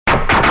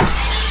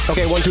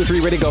Okay, 1, 2, 3,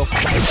 ready, go.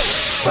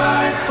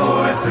 5,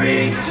 4,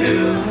 3,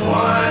 2,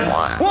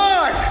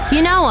 1.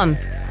 You know them.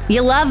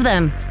 You love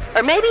them.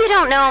 Or maybe you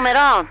don't know them at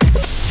all.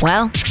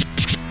 Well,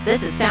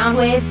 this is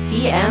Soundwave's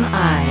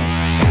TMI.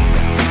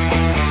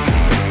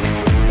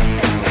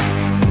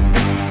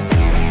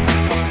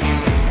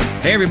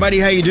 Hey everybody,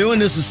 how you doing?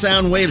 This is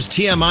Soundwave's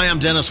TMI. I'm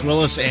Dennis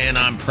Willis, and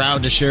I'm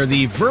proud to share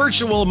the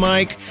virtual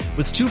mic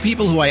with two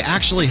people who I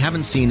actually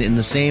haven't seen in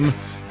the same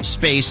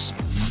space,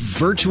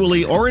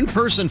 virtually or in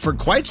person, for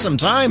quite some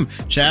time.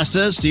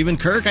 Shasta, Stephen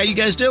Kirk, how you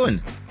guys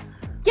doing?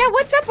 Yeah,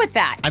 what's up with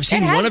that? I've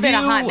seen one of you,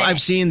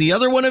 I've seen the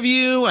other one of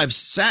you,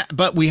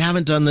 but we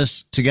haven't done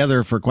this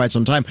together for quite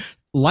some time.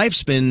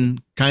 Life's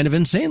been kind of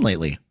insane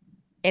lately.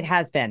 It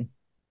has been.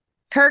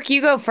 Kirk,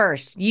 you go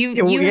first. You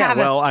have.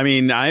 Well, I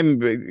mean,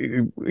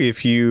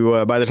 if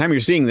you by the time you're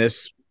seeing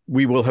this,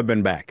 we will have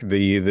been back.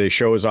 The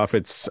show is off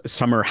its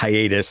summer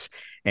hiatus,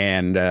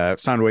 and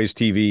Soundwaves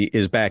TV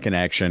is back in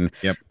action.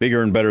 Yep.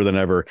 Bigger and better than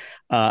ever.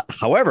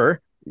 However,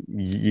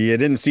 you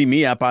didn't see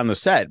me up on the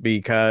set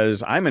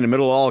because I'm in the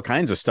middle of all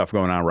kinds of stuff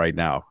going on right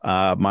now.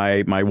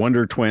 My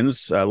Wonder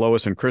twins,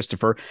 Lois and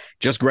Christopher,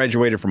 just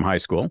graduated from high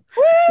school.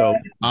 Woo! So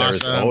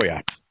awesome. Oh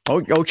yeah.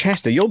 Oh,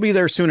 Shasta, you'll be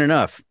there soon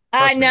enough.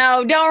 I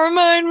know. Don't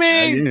remind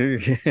me.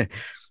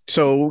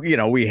 So,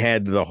 we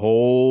had the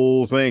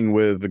whole thing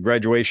with the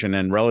graduation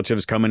and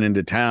relatives coming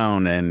into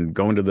town and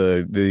going to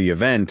the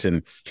event.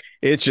 And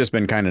it's just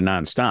been kind of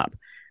nonstop.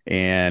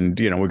 And,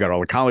 we got all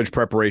the college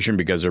preparation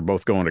because they're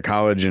both going to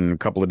college in a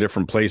couple of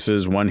different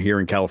places, one here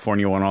in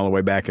California, one all the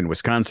way back in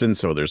Wisconsin.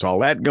 So there's all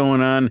that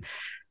going on.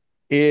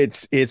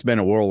 It's been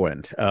a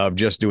whirlwind of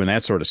just doing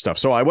that sort of stuff.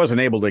 So I wasn't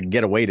able to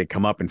get away to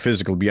come up and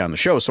physically be on the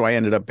show. So I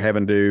ended up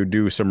having to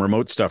do some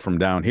remote stuff from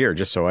down here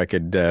just so I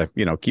could,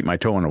 keep my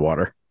toe in the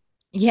water.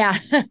 Yeah.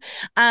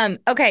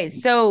 Okay.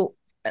 So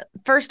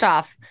first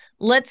off,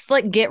 let's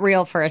get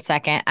real for a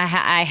second.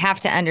 I have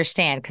to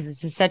understand because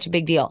this is such a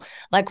big deal.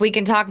 Like we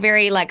can talk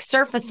very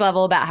surface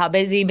level about how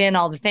busy you've been,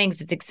 all the things.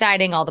 It's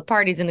exciting, all the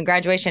parties and the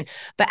graduation.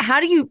 But how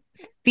do you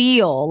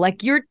feel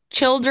like your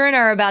children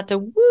are about to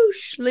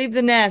whoosh, leave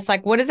the nest?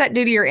 Like, what does that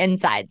do to your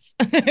insides?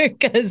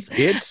 Because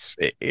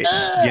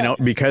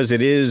because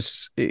it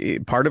is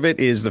part of it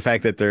is the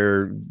fact that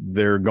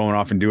they're going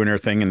off and doing their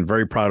thing and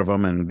very proud of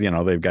them. And,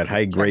 they've got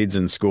high grades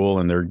in school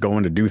and they're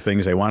going to do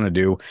things they want to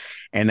do.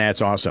 And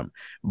that's awesome.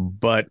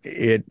 But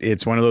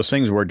it's one of those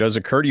things where it does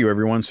occur to you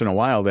every once in a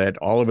while that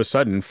all of a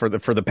sudden for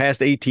the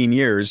past 18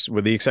 years,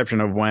 with the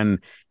exception of when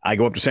I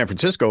go up to San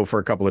Francisco for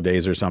a couple of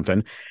days or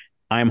something,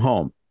 I'm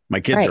home. My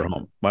kids are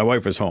home. My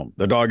wife is home.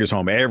 The dog is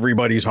home.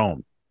 Everybody's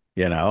home,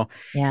 Yeah.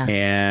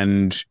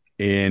 And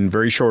in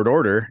very short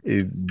order,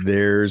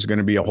 there's going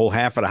to be a whole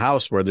half of the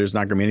house where there's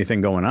not going to be anything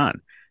going on.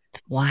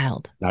 It's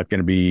wild. Not going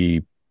to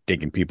be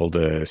taking people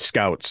to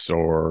scouts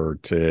or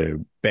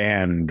to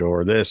band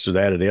or this or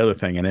that or the other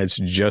thing. And it's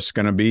just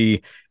going to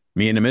be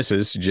me and the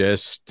missus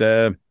just,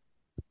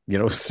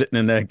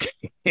 sitting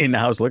in the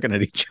house looking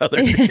at each other.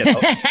 And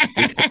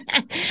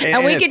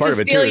we get to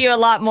steal you a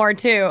lot more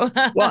too.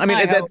 Well, I mean,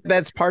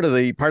 that's part of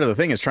the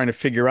thing is trying to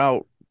figure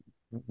out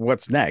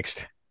what's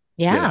next.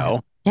 Yeah.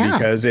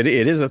 Because it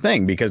is a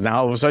thing. Because now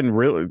all of a sudden,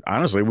 really,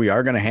 honestly, we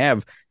are going to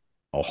have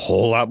a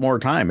whole lot more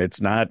time. It's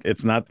not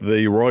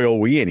the royal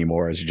we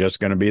anymore. It's just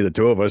going to be the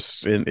two of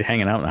us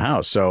hanging out in the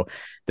house. So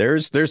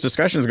there's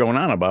discussions going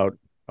on about,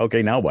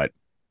 okay, now what?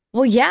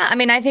 Well, yeah. I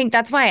mean, I think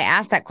that's why I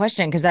asked that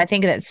question, because I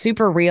think that's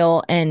super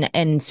real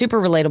and super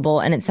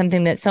relatable. And it's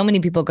something that so many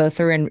people go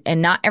through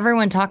and not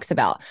everyone talks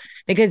about,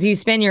 because you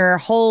spend your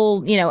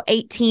whole,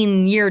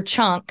 18-year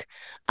chunk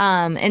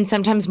and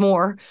sometimes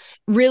more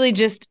really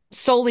just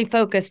solely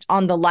focused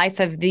on the life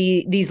of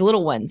these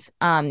little ones.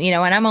 And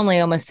I'm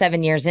only almost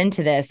 7 years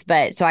into this,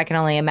 but so I can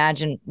only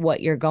imagine what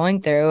you're going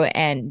through.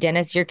 And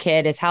Dennis, your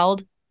kid is how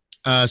old?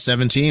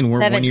 17. We're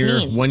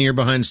 17. 1 year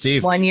behind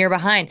Steve. 1 year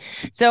behind.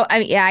 So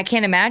I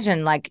can't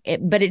imagine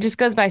but it just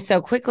goes by so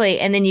quickly.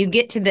 And then you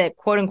get to the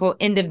quote unquote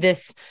end of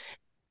this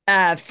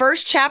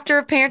first chapter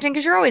of parenting,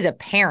 because you're always a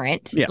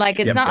parent. Yeah.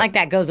 It's not like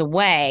that goes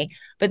away,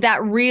 but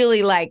that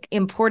really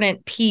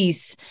important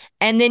piece.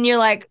 And then you're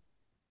like,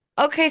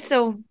 okay,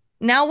 so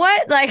now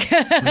what?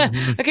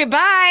 Okay,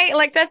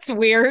 bye. That's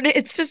weird.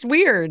 It's just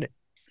weird.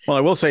 Well,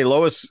 I will say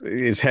Lois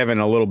is having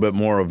a little bit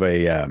more of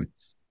a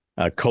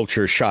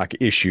culture shock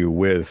issue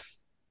with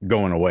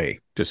going away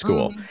to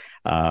school.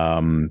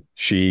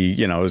 She,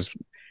 is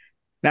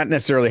not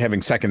necessarily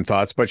having second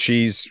thoughts, but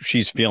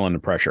she's feeling the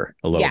pressure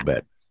a little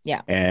bit.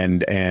 Yeah.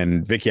 And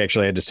Vicky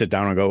actually had to sit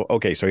down and go,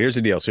 okay, so here's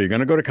the deal. So you're going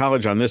to go to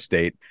college on this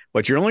date,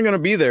 but you're only going to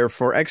be there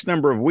for X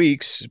number of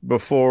weeks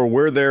before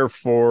we're there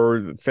for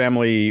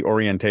family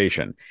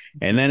orientation.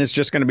 And then it's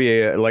just going to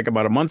be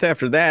about a month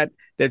after that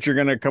you're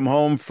going to come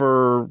home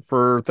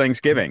for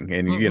Thanksgiving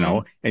and,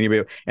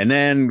 and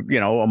then,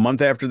 a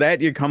month after that,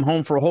 you come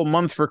home for a whole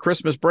month for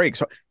Christmas break.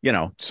 So,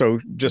 so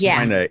just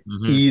trying to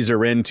ease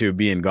her into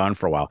being gone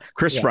for a while.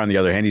 Christopher, on the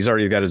other hand, he's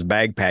already got his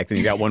bag packed and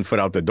he got 1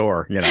 foot out the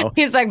door,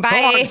 He's like, bye.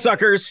 So long,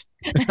 suckers.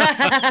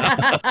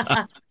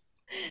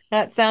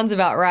 That sounds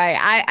about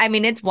right. I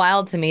mean, it's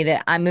wild to me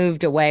that I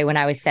moved away when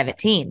I was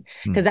 17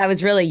 because I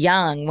was really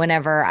young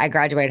whenever I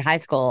graduated high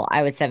school.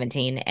 I was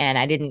 17 and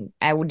I didn't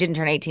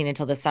turn 18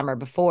 until the summer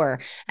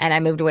before. And I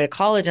moved away to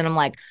college and I'm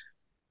like,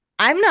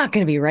 I'm not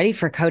going to be ready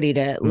for Cody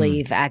to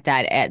leave at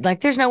that.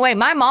 Like, there's no way.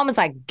 My mom was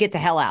like, get the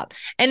hell out.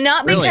 And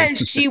not because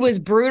she was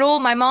brutal.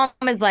 My mom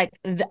is like,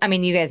 I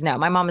mean, you guys know,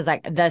 my mom is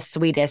like the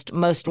sweetest,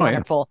 most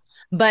wonderful.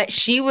 But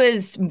she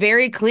was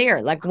very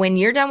clear. Like, when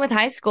you're done with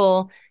high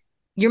school,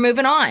 you're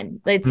moving on.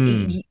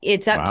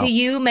 It's up to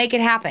you. Make it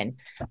happen.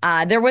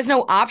 There was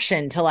no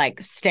option to like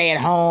stay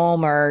at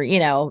home or,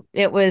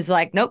 it was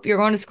like, nope, you're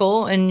going to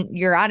school and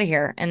you're out of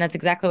here. And that's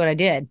exactly what I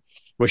did.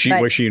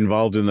 Was she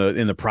involved in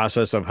the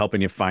process of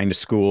helping you find a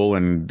school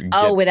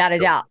without a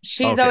doubt.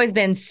 She's always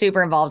been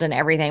super involved in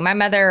everything. My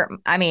mother,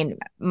 I mean,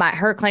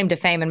 her claim to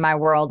fame in my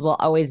world will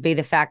always be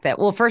the fact that,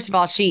 well, first of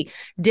all, she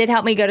did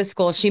help me go to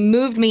school. She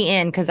moved me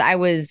in because I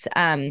was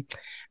in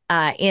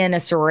a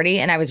sorority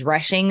and I was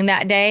rushing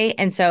that day.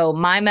 And so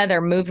my mother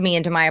moved me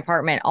into my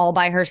apartment all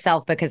by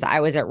herself because I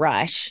was at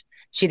rush.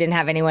 She didn't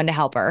have anyone to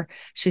help her.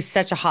 She's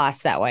such a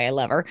hoss that way. I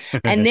love her.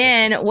 And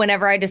then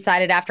whenever I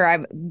decided after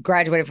I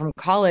graduated from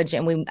college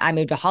and I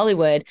moved to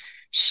Hollywood,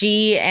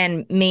 she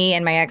and me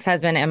and my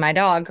ex-husband and my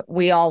dog,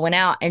 we all went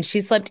out and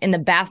she slept in the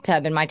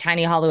bathtub in my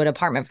tiny Hollywood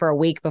apartment for a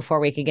week before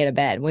we could get a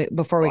bed,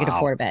 before we could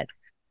afford a bed.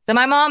 So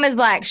my mom is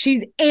like,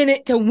 she's in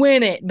it to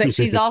win it, but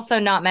she's also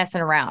not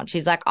messing around.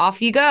 She's like,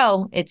 off you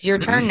go. It's your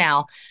turn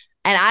now.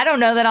 And I don't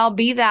know that I'll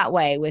be that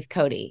way with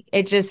Cody.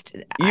 It just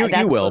you will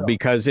brutal.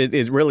 Because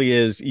it really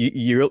is.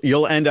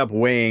 You'll end up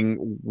weighing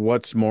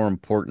what's more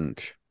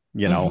important.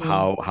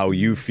 How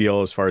you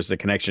feel as far as the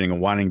connection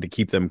and wanting to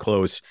keep them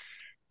close,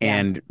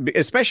 and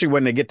especially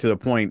when they get to the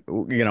point,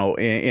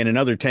 in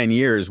another 10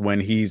 years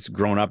when he's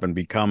grown up and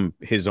become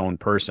his own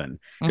person.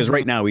 Because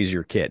right now he's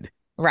your kid.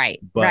 Right.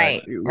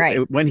 But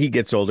when he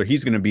gets older,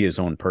 he's going to be his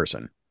own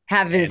person.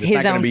 Have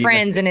his own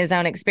friends and his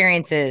own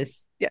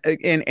experiences. Yeah,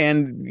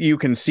 and you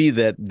can see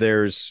that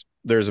there's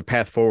a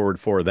path forward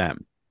for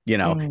them,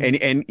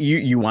 and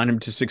you want him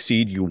to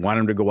succeed. You want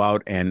him to go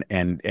out and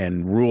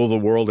rule the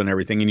world and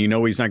everything. And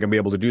he's not going to be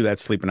able to do that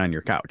sleeping on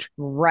your couch.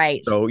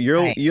 Right. So you're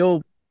going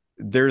to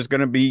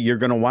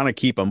want to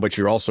keep him, but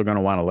you're also going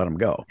to want to let him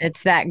go.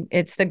 It's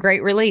the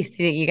great release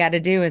that you got to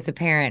do as a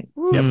parent.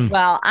 Yep.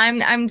 Well,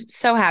 I'm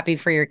so happy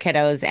for your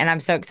kiddos and I'm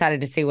so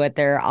excited to see what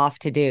they're off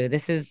to do.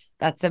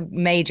 That's a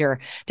major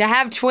to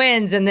have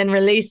twins and then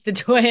release the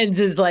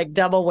twins is like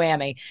double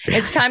whammy.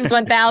 It's times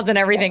 1,000,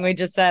 everything we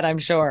just said, I'm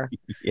sure.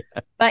 Yeah.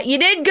 But you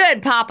did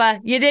good,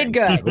 Papa. You did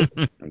good.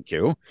 Thank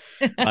you.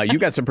 You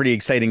got some pretty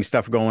exciting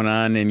stuff going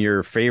on in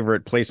your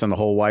favorite place in the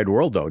whole wide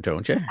world, though,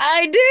 don't you?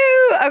 I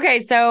do.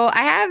 Okay. So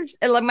I have,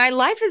 my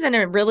life is in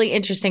a really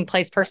interesting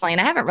place personally,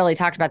 and I haven't really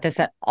talked about this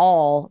at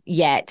all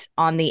yet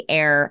on the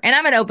air. And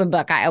I'm an open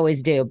book. I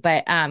always do.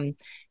 But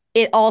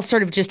it all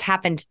sort of just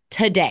happened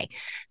today.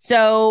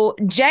 So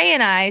Jay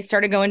and I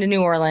started going to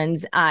New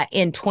Orleans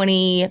in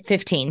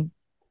 2015.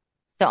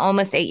 So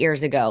almost 8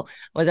 years ago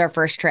was our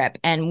first trip.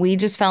 And we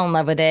just fell in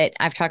love with it.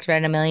 I've talked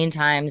about it a million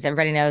times.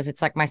 Everybody knows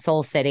it's like my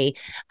soul city.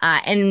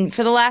 And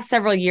for the last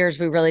several years,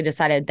 we really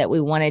decided that we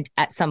wanted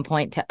at some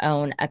point to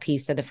own a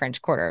piece of the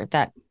French Quarter.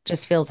 That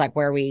just feels like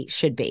where we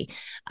should be,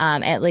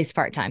 at least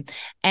part-time.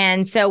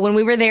 And so when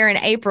we were there in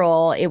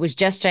April, it was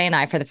just Jay and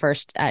I for the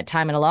first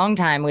time in a long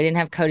time. We didn't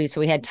have Cody, so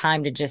we had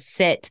time to just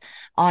sit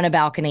on a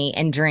balcony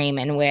and dream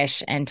and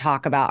wish and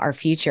talk about our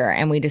future.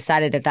 And we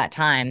decided at that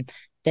time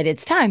that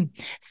it's time.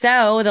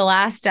 So the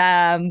last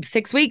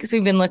 6 weeks,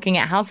 we've been looking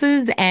at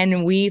houses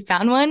and we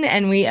found one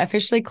and we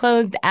officially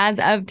closed as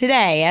of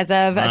today, as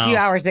of a few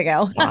hours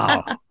ago.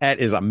 Wow. That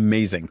is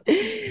amazing.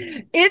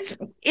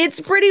 It's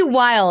pretty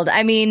wild.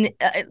 I mean,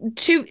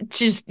 to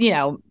just,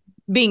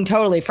 being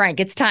totally frank,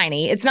 it's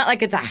tiny. It's not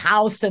like it's a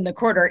house in the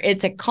quarter.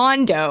 It's a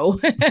condo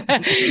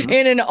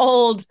in an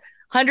old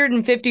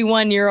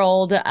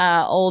 151-year-old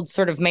old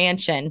sort of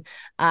mansion.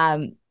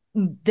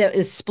 That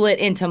is split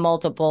into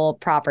multiple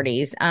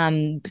properties.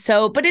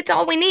 But it's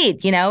all we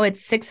need,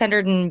 it's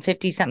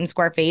 650 something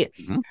square feet.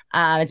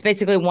 Mm-hmm. It's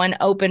basically one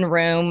open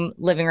room,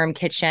 living room,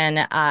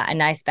 kitchen, a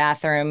nice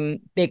bathroom,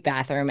 big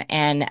bathroom,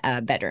 and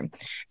a bedroom.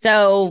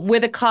 So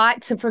with a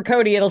cot for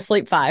Cody, it'll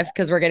sleep 5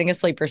 because we're getting a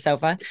sleeper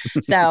sofa.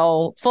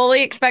 So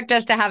fully expect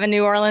us to have a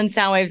New Orleans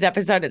Soundwaves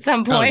episode at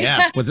some point. Oh,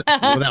 yeah,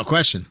 without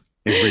question.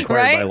 It's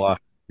required by law.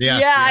 Yeah,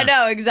 I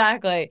know,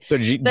 exactly.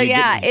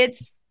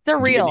 It's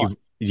surreal.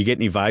 Did you get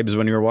any vibes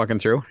when you were walking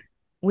through?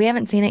 We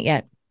haven't seen it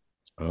yet.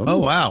 Oh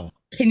wow!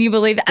 Can you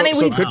believe that?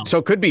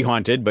 Could be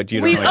haunted, but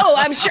you don't.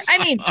 I'm sure. I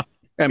mean,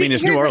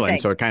 it's New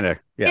Orleans, so it kind of.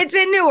 Yeah. It's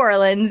in New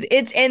Orleans.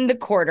 It's in the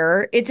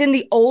quarter. It's in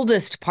the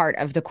oldest part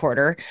of the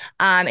quarter.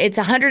 It's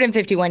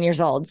 151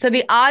 years old. So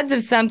the odds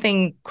of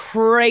something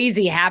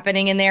crazy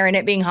happening in there and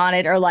it being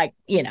haunted are like,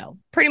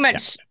 pretty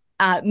much.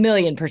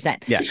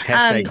 1,000,000%. Yeah.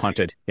 Hashtag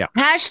haunted. Yeah.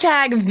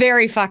 Hashtag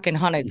very fucking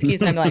haunted.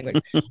 Excuse my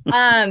language.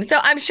 So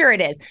I'm sure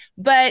it is.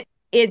 But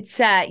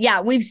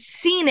we've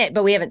seen it,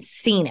 but we haven't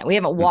seen it. We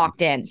haven't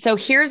walked in. So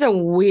here's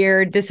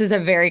this is a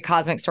very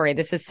cosmic story.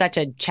 This is such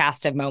a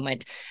Shasta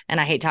moment.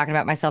 And I hate talking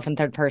about myself in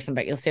third person,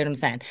 but you'll see what I'm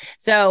saying.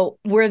 So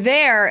we're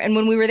there. And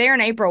when we were there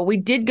in April, we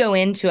did go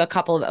into a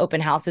couple of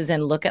open houses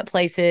and look at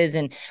places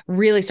and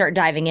really start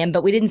diving in,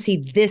 but we didn't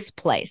see this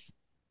place.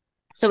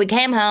 So we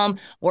came home,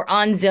 we're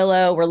on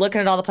Zillow, we're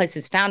looking at all the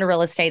places, found a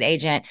real estate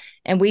agent,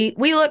 and we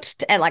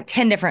looked at like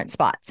 10 different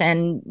spots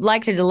and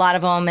liked a lot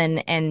of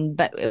them,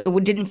 but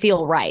it didn't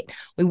feel right.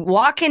 We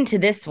walk into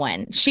this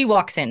one, she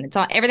walks in,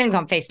 everything's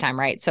on FaceTime,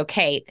 right? So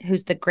Kate,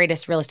 who's the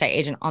greatest real estate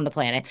agent on the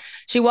planet,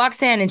 she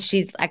walks in and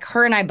she's like,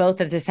 her and I both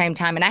at the same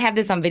time, and I have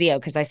this on video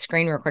because I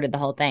screen recorded the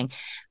whole thing.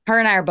 Her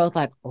and I are both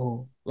like,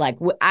 oh, like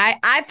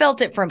I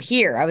felt it from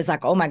here. I was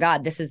like, oh my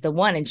God, this is the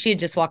one. And she had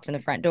just walked in the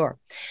front door.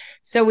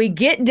 So we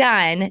get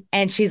done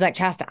and she's like,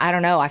 Shasta, I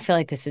don't know. I feel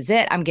like this is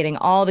it. I'm getting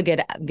all the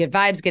good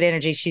vibes, good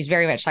energy. She's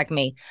very much like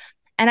me.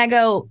 And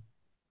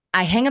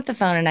I hang up the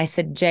phone and I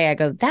said, Jay,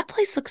 that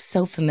place looks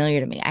so familiar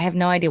to me. I have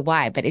no idea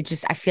why, but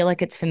I feel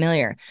like it's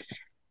familiar.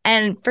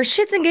 And for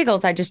shits and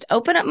giggles, I just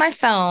open up my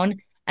phone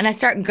and I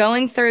start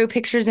going through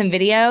pictures and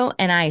video,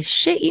 and I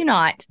shit you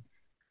not,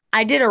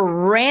 I did a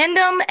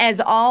random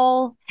as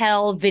all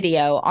hell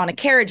video on a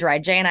carriage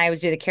ride. Jay and I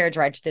always do the carriage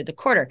ride through the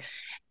quarter.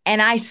 And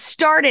I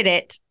started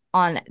it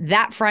on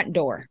that front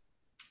door.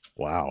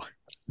 Wow.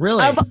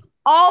 Really? Of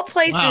all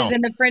places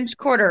in the French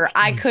Quarter,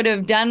 I could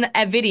have done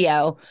a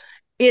video.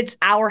 It's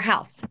our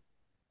house.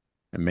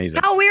 Amazing.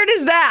 How weird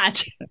is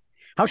that?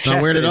 It's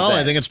not weird at all.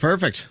 I think it's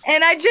perfect.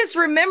 And I just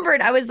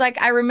remembered, I was like,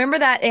 I remember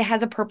that it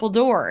has a purple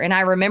door. And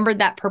I remembered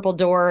that purple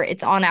door.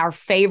 It's on our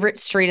favorite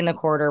street in the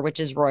quarter, which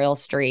is Royal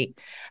Street.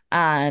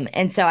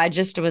 And so I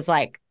just was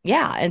like,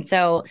 yeah. And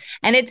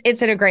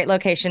it's in a great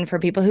location for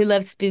people who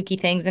love spooky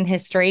things and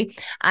history.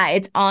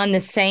 It's on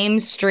the same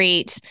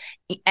street.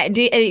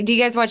 Do you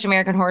guys watch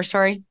American Horror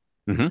Story?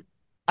 Mm-hmm.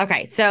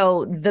 Okay.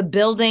 So the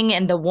building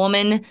and the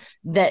woman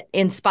that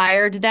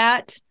inspired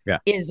that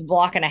is a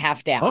block and a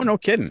half down. Oh, no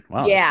kidding.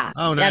 Wow. Yeah.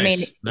 Oh, nice. I mean,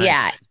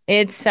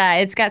 nice. Yeah,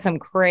 it's got some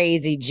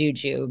crazy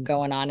juju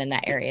going on in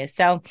that area.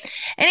 So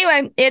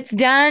anyway, it's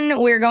done.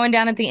 We're going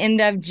down at the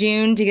end of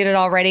June to get it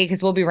all ready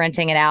because we'll be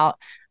renting it out.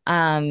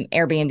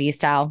 Airbnb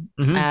style.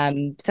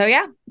 Mm-hmm. So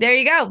yeah, there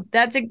you go.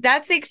 That's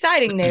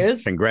exciting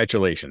news.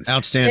 Congratulations.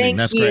 Outstanding.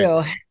 That's great.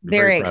 Very,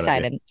 very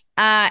excited.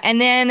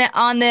 And then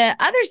on the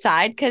other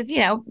side, because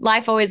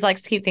life always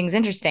likes to keep things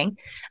interesting.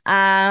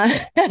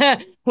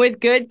 With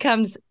good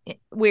comes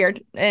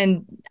weird.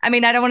 And I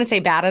mean, I don't want to say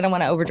bad. I don't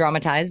want to over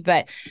dramatize,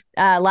 but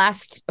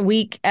last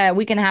week, a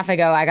week and a half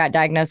ago, I got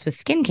diagnosed with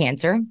skin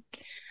cancer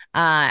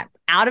out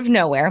of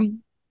nowhere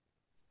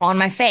on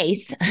my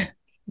face.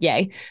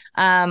 Yay.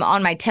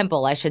 On my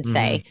temple, I should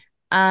say.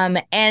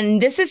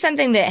 And this is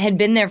something that had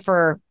been there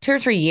for 2 or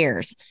 3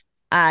 years,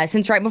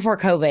 since right before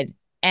COVID.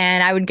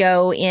 And I would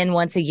go in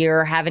once a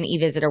year, have an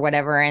e-visit or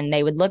whatever, and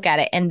they would look at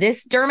it. And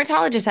this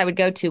dermatologist I would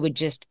go to would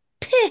just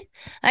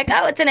like,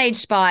 oh, it's an age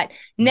spot.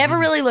 Never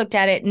really looked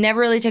at it.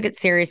 Never really took it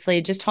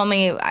seriously. Just told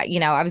me,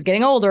 I was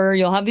getting older.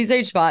 You'll have these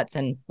age spots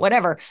and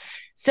whatever.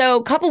 So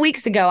a couple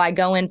weeks ago, I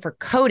go in for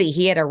Cody.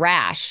 He had a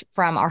rash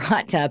from our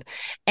hot tub,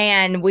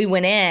 and we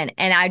went in,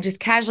 and I just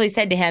casually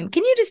said to him,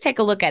 can you just take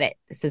a look at it?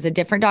 This is a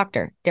different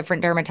doctor,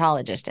 different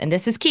dermatologist. And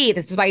this is key.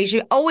 This is why you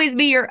should always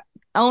be your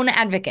own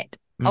advocate.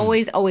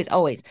 Always, always,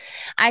 always.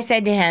 I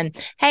said to him,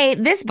 hey,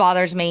 this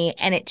bothers me,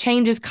 and it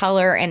changes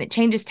color and it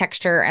changes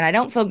texture, and I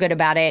don't feel good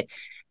about it.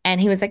 And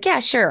he was like,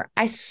 yeah, sure.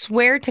 I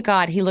swear to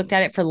God, he looked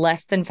at it for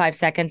less than 5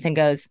 seconds and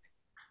goes,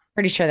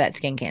 pretty sure that's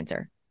skin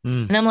cancer.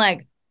 And I'm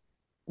like,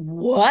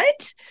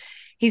 what?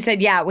 He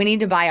said, yeah, we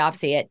need to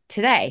biopsy it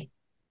today.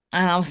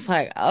 And I was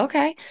like,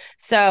 okay.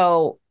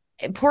 So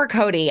poor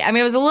Cody. I mean,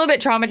 it was a little bit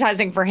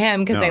traumatizing for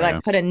him because they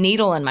put a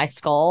needle in my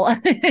skull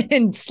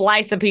and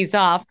slice a piece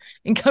off.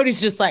 And Cody's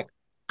just like,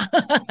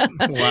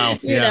 wow.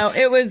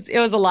 It was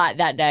a lot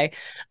that day.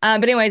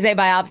 But anyways, they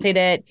biopsied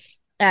it.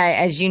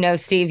 As you know,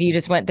 Steve, you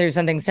just went through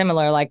something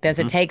similar like this.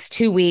 It takes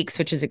 2 weeks,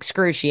 which is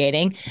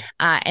excruciating.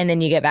 And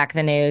then you get back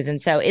the news.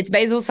 And so it's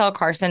basal cell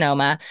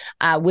carcinoma,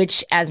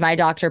 which, as my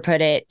doctor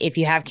put it, if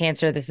you have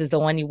cancer, this is the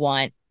one you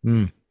want.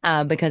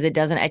 Because it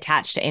doesn't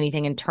attach to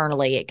anything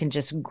internally. It can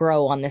just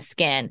grow on the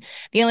skin.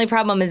 The only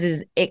problem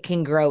is it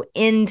can grow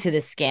into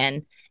the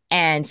skin.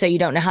 And so you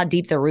don't know how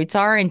deep the roots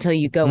are until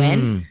you go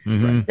in.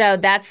 So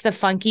that's the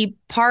funky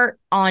part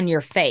on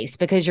your face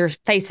because your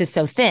face is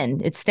so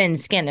thin. It's thin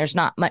skin. There's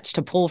not much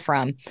to pull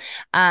from.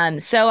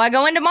 So I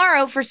go in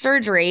tomorrow for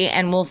surgery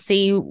and we'll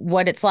see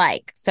what it's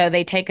like. So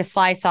they take a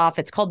slice off.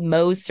 It's called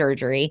Mohs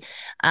surgery.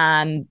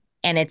 And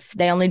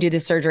they only do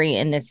the surgery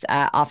in this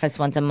office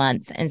once a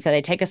month. And so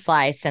they take a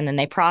slice and then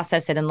they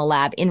process it in the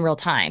lab in real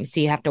time.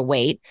 So you have to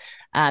wait.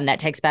 That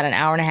takes about an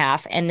hour and a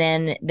half. And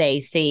then they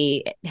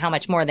see how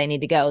much more they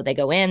need to go. They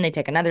go in, they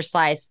take another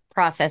slice,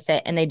 process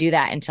it, and they do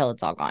that until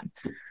it's all gone.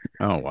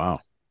 Oh, wow.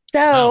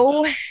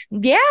 So,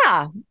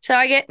 yeah. So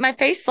I get my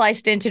face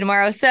sliced into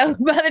tomorrow. So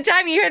by the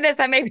time you hear this,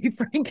 I may be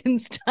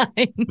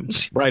Frankenstein.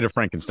 Bride of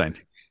Frankenstein.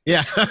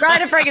 Yeah.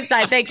 Bride of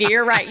Frankenstein. Thank you.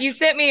 You're right. You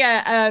sent me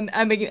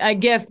a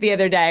gift the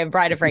other day of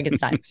Bride of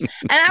Frankenstein,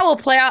 and I will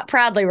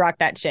proudly rock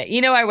that shit. You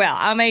know I will.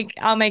 I'll make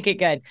it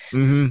good.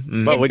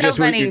 But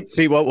Funny.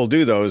 See, what we'll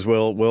do though is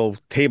we'll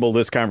table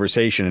this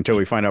conversation until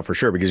we find out for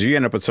sure, because you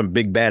end up with some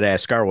big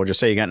badass scar. We'll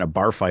just say you got in a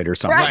bar fight or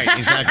something. Right.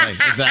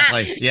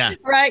 Exactly. Yeah.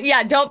 Right.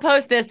 Yeah. Don't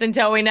post this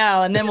until we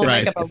know, and then we'll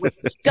make up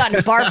got in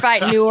a bar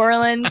fight in New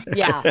Orleans.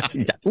 Yeah.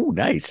 Ooh,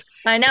 nice.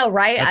 I know,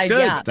 right? That's good.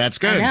 Yeah. That's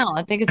good. I know.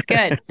 I think it's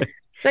good.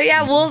 So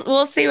yeah,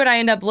 we'll see what I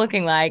end up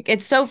looking like.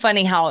 It's so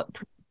funny how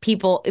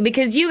people,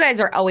 because you guys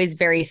are always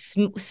very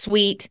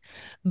sweet,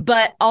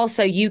 but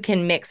also you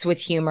can mix with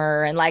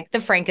humor, and like the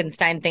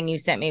Frankenstein thing you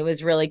sent me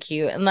was really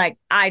cute, and like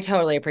I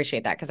totally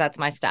appreciate that because that's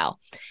my style.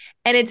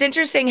 And it's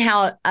interesting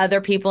how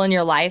other people in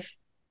your life,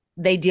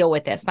 they deal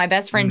with this. My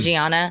best friend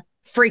Gianna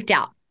freaked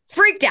out.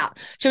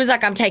 She was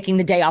like, I'm taking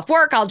the day off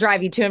work. I'll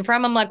drive you to and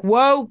from. I'm like,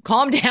 whoa,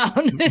 calm down.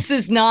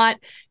 It's not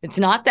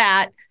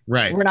that.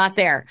 Right. We're not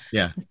there.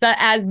 Yeah. So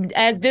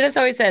as Dennis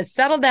always says,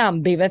 settle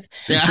down, Beavis.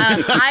 Yeah.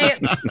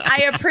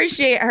 I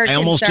appreciate her I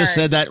almost just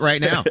said that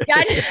right now.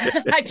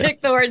 I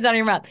took the words out of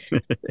your mouth.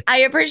 I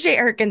appreciate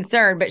her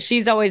concern, but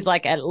she's always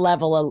like at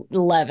level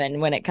 11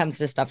 when it comes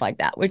to stuff like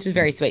that, which is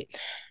very sweet.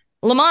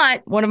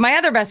 Lamont, one of my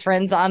other best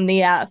friends on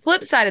the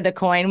flip side of the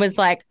coin, was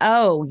like,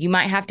 oh, you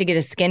might have to get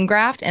a skin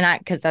graft. And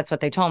because that's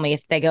what they told me.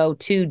 If they go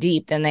too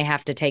deep, then they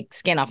have to take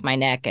skin off my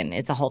neck, and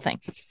it's a whole thing.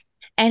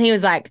 And he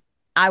was like,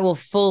 I will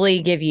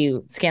fully give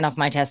you skin off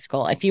my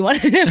testicle if you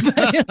wanted to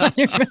put it on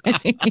your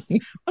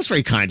face. That's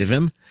very kind of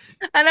him.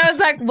 And I was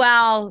like,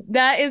 wow,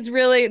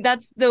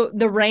 that's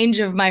the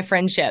range of my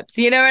friendships.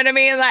 You know what I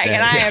mean? Like,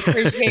 and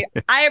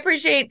I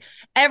appreciate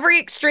every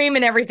extreme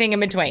and everything in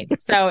between.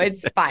 So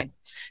it's fine.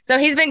 So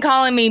he's been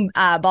calling me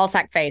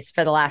ballsack face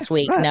for the last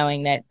week,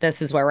 knowing that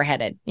this is where we're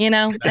headed, you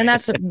know, and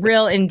that's a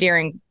real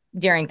endearing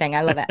thing.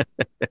 I love it.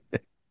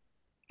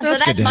 So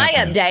that's my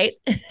update.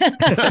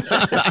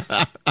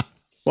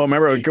 Well,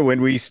 remember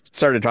when we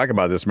started talking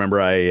about this,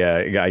 remember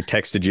I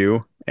texted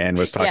you and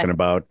was talking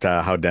about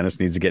how Dennis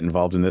needs to get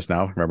involved in this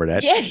now. Remember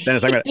that? Yeah.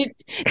 Dennis,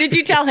 did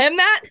you tell him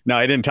that? No,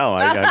 I didn't tell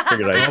him. I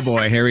figured oh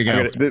boy, here we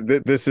go.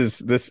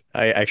 This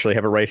I actually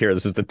have it right here.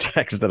 This is the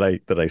text that I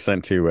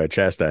sent to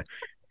Chasta.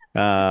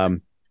 I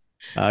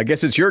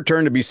guess it's your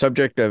turn to be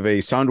subject of a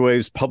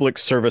Soundwaves public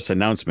service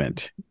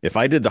announcement. If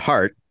I did the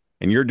heart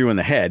and you're doing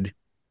the head,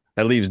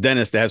 that leaves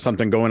Dennis to have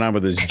something going on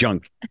with his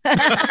junk.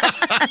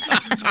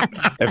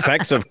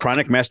 Effects of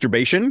chronic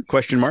masturbation? ?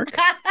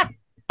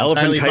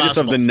 Elephantitis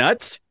of the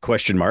nuts? ?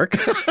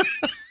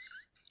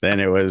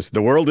 Then it was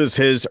the world is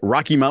his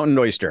Rocky Mountain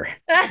oyster.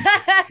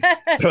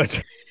 So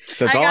it's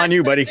all on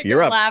you, buddy.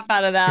 You're up. Laugh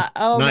out of that.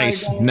 Oh,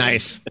 nice.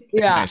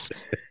 Yeah. Nice.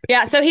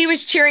 Yeah. So he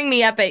was cheering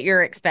me up at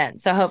your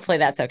expense. So hopefully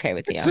that's okay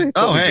with you.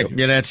 Hey,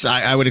 yeah,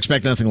 I would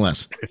expect nothing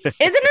less. Isn't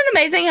it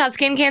amazing how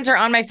skin cancer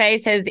on my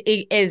face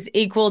is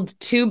equaled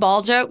 2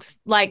 ball jokes,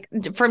 like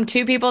from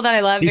 2 people that I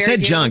love? He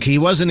said junk. He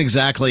wasn't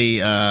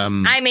exactly.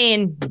 I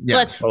mean, I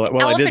did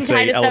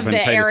say elephantitis of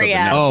the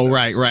area. Oh,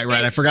 right.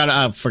 I forgot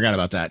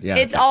about that. Yeah.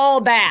 It's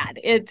all bad.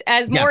 It's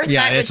as Morris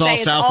it's all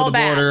south of the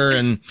border,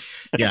 and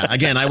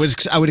again, I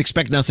would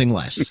expect nothing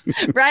less.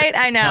 Right?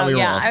 I know.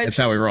 That's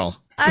how we roll.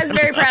 I was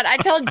very proud. I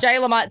told Jay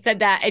Lamont said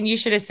that, and you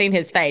should have seen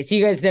his face.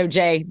 You guys know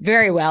Jay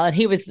very well, and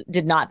he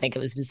did not think it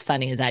was as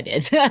funny as I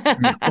did.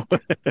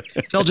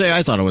 Tell Jay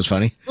I thought it was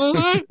funny.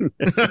 Mm-hmm.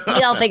 You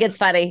don't think it's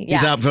funny? Yeah.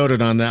 He's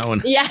outvoted on that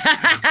one.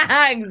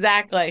 Yeah,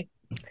 exactly.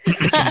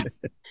 So,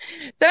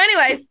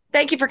 anyways,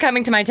 thank you for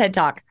coming to my TED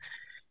Talk.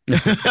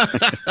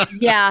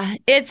 Yeah,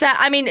 it's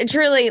I mean,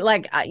 truly,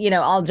 like,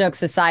 all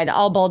jokes aside,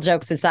 all bold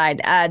jokes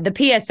aside, the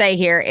PSA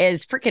here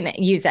is freaking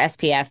use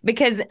SPF,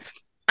 because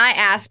I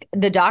asked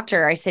the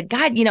doctor, I said,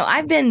 God,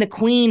 I've been the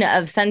queen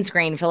of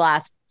sunscreen for the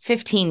last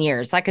 15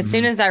 years. Like, as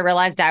soon as I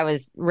realized I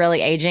was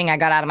really aging, I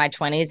got out of my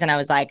 20s and I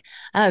was like,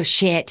 oh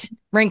shit,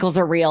 wrinkles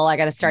are real. I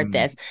got to start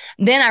this.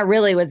 Then I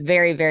really was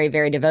very, very,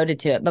 very devoted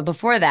to it. But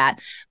before that,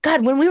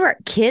 God, when we were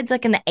kids,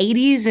 like in the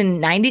 80s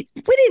and 90s,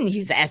 we didn't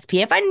use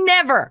SPF. I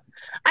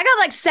got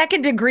like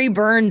 2nd-degree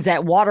burns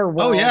at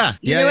Waterworld. Oh, yeah.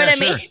 You know what I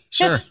mean?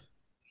 Sure.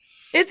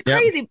 It's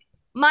crazy. Yep.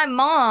 My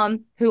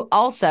mom, who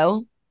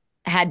also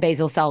had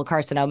basal cell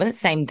carcinoma,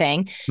 same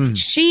thing.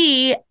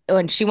 She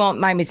won't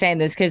mind me saying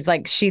this because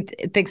like she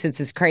thinks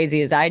it's as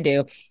crazy as I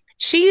do.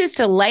 She used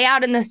to lay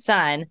out in the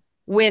sun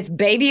with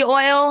baby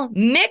oil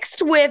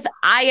mixed with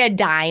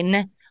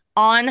iodine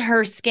on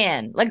her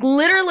skin, like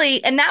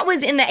literally. And that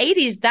was in the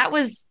 80s. That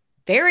was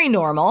very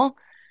normal.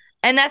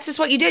 And that's just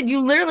what you did. You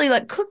literally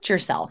like cooked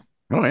yourself.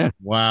 Oh, yeah.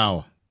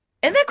 Wow.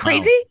 Isn't that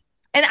crazy? Wow.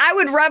 And I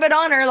would rub it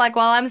on her, like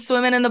while I'm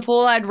swimming in the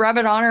pool, I'd rub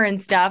it on her and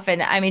stuff.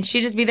 And I mean,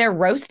 she'd just be there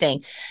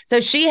roasting.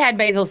 So she had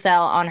basal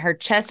cell on her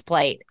chest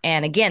plate.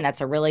 And again, that's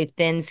a really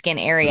thin skin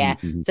area.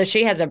 Mm-hmm. So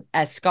she has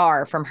a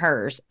scar from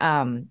hers.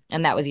 And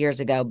that was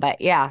years ago.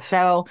 But yeah,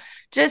 so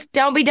just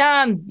don't be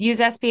dumb. Use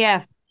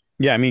SPF.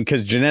 Yeah, I mean,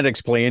 because genetics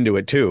play into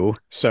it too.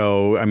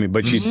 So, I mean,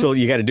 but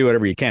you got to do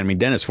whatever you can. I mean,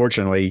 Dennis,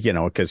 fortunately,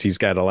 because he's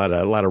got a lot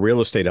of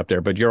real estate up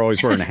there, but you're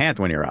always wearing a hat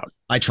when you're out.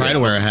 I try to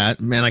wear a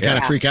hat. Man, I kind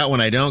of freak out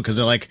when I don't because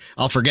they're like,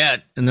 I'll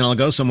forget. And then I'll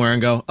go somewhere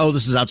and go, oh,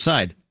 this is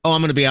outside. Oh,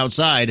 I'm going to be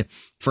outside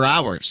for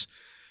hours.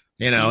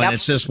 And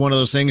it's just one of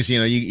those things,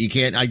 you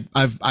can't.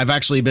 I've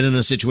actually been in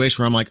a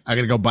situation where I'm like, I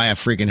got to go buy a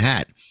freaking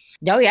hat.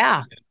 Oh,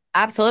 yeah.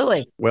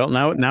 Absolutely. Well,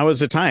 now is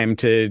the time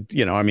to,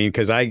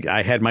 because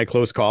I had my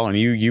close call and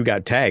you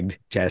got tagged,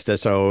 Shasta.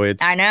 So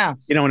I know,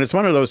 and it's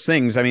one of those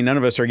things. I mean, none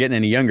of us are getting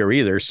any younger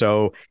either.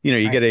 So,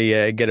 you get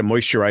a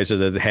moisturizer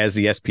that has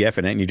the SPF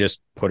in it and you just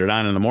put it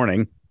on in the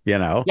morning,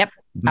 Yep.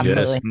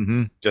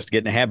 Absolutely. Just get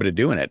in the habit of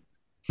doing it.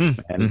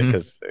 And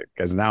because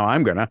now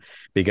I'm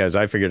because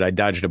I figured I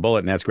dodged a bullet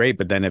and that's great.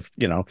 But then if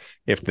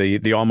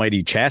the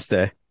almighty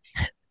Shasta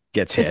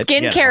gets hit. The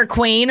skincare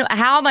queen.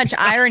 How much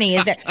irony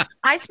is there?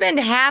 I spend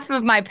half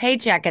of my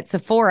paycheck at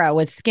Sephora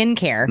with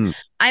skincare.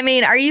 I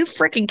mean, are you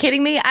freaking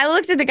kidding me? I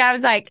looked at the guy, I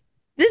was like,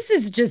 this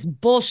is just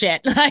bullshit.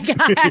 Like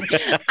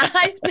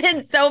I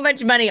spend so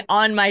much money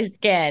on my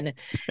skin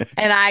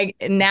and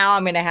now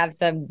I'm going to have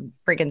some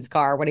freaking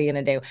scar. What are you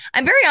going to do?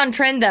 I'm very on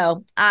trend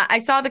though. I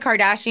saw the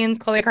Kardashians.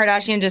 Khloe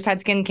Kardashian just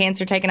had skin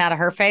cancer taken out of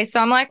her face.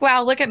 So I'm like,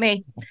 wow, look at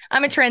me.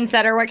 I'm a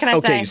trendsetter. What can I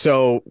say? Okay.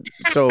 So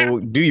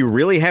do you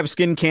really have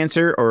skin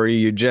cancer or are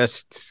you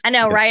just? I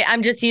know, right?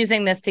 I'm just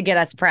using this to get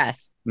us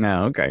press.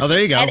 No. Okay. Oh,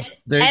 there you go.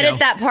 Edit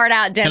that part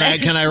out,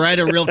 Dennis. Can I write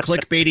a real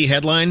clickbaity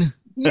headline?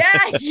 Yeah.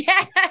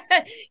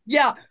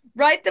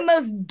 Write the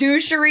most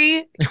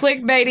douchery,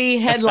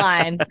 clickbaity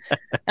headline.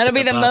 That'll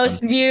be the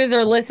most views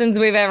or listens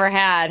we've ever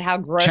had. How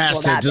gross will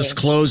that be?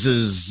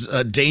 Discloses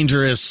a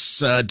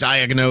dangerous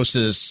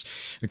diagnosis.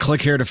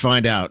 Click here to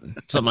find out.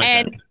 Something like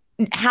that.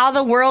 And how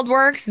the world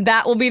works,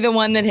 that will be the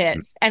one that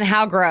hits. And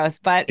how gross.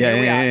 But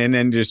and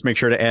then just make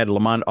sure to add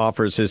Lamont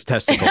offers his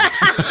testicles.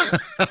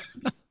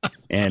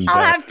 And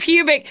I'll have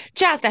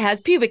Shasta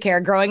has pubic hair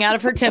growing out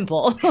of her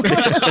temple.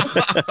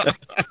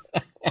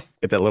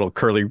 Get that little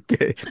curly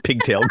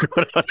pigtail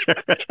going on.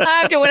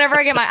 I have to, whenever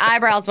I get my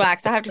eyebrows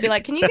waxed, I have to be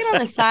like, can you get on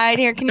the side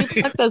here? Can you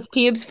pluck those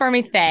pubes for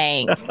me?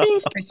 Thanks.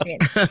 Appreciate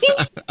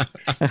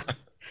it.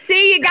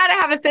 See, you got to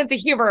have a sense of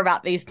humor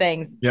about these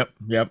things. Yep.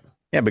 Yeah,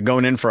 but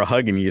going in for a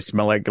hug and you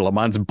smell like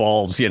Lamont's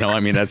balls, I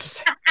mean,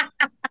 that's,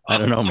 I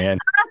don't know, man.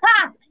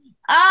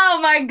 Oh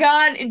my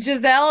God,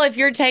 Giselle, if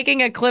you're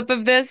taking a clip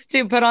of this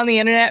to put on the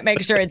internet,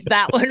 make sure it's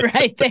that one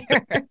right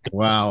there.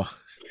 Wow.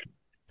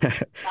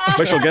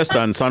 Special guest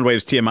on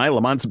Soundwave's TMI,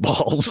 Lamont's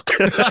balls.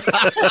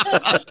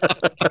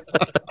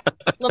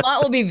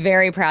 Lamont will be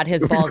very proud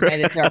his balls made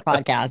it to our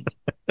podcast.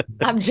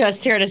 I'm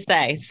just here to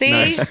say. See?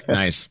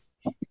 Nice.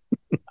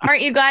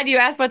 Aren't you glad you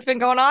asked what's been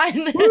going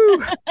on?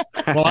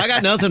 Well, I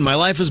got nothing. My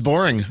life is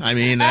boring. I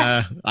mean,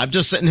 I'm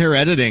just sitting here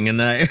editing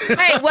and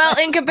Hey, well,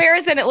 in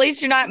comparison, at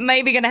least you're not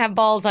maybe going to have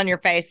balls on your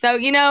face. So,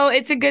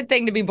 it's a good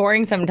thing to be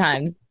boring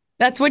sometimes.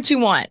 That's what you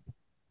want.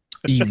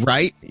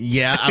 Right?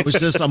 Yeah, I'm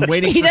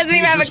waiting he for doesn't Steve's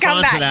even have a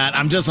response comeback. to that.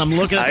 I'm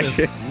looking at this.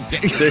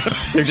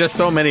 There's just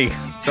so many ways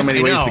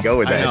to go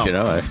with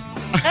that,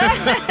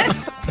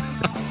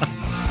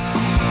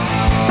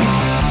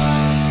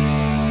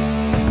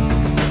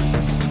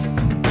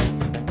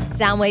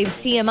 Soundwave's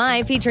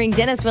TMI featuring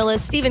Dennis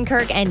Willis, Stephen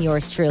Kirk, and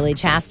yours truly,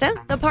 Shasta.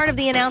 The part of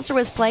the announcer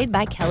was played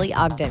by Kelly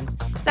Ogden.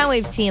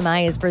 Soundwave's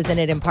TMI is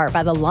presented in part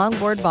by the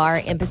Longboard Bar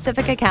in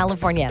Pacifica,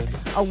 California,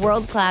 a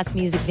world-class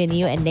music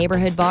venue and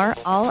neighborhood bar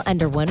all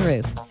under one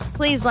roof.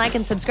 Please like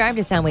and subscribe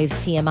to Soundwave's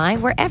TMI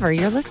wherever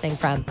you're listening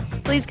from.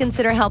 Please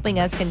consider helping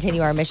us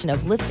continue our mission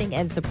of lifting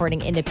and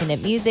supporting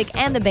independent music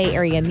and the Bay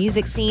Area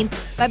music scene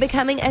by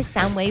becoming a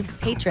Soundwave's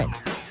patron.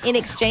 In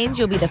exchange,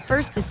 you'll be the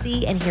first to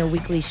see and hear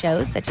weekly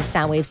shows such as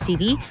Soundwaves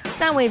TV,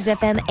 Soundwaves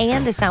FM,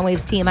 and the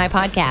Soundwaves TMI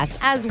podcast,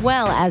 as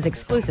well as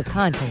exclusive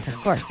content, of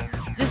course.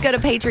 Just go to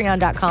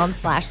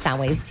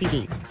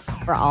patreon.com/SoundwavesTV.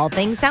 For all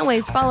things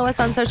Soundwaves, follow us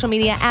on social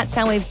media at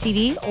Soundwaves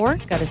TV or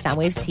go to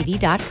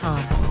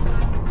soundwavestv.com.